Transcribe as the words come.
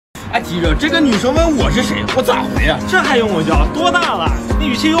哎，记着，这个女生问我是谁，我咋回呀？这还用我教？多大了？你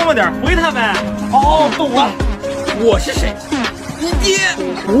语气幽默点，回她呗。哦，懂了，我是谁？你爹！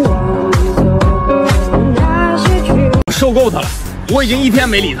我受够他了，我已经1天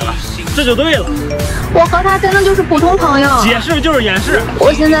没理他了。这就对了。我和他真的就是普通朋友，解释就是掩饰。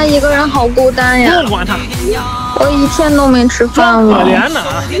我现在一个人好孤单呀。不用管他，我1天都没吃饭了。可怜呢。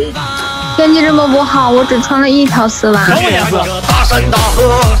天气这么不好，我只穿了1条丝袜。什么颜色？大山大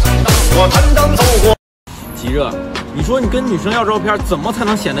河，我坦荡走过。急着，你说你跟女生要照片，怎么才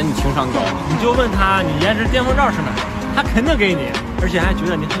能显得你情商高？你就问他你颜值巅峰照是哪，他肯定给你，而且还觉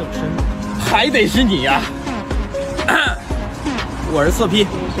得你很有身份。还得是你呀！我是色批。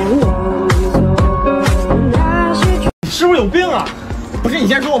你是不是有病啊？不是，你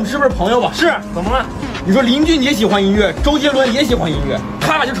先说我们是不是朋友吧？是，怎么了？你说林俊杰喜欢音乐，周杰伦也喜欢音乐，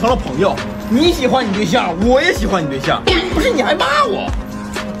他俩就成了朋友。你喜欢你对象，我也喜欢你对象，不是你还骂我？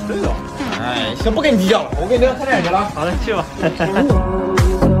对的。哎，行，不跟你计较了，我跟你聊看电影去了。好嘞，去吧。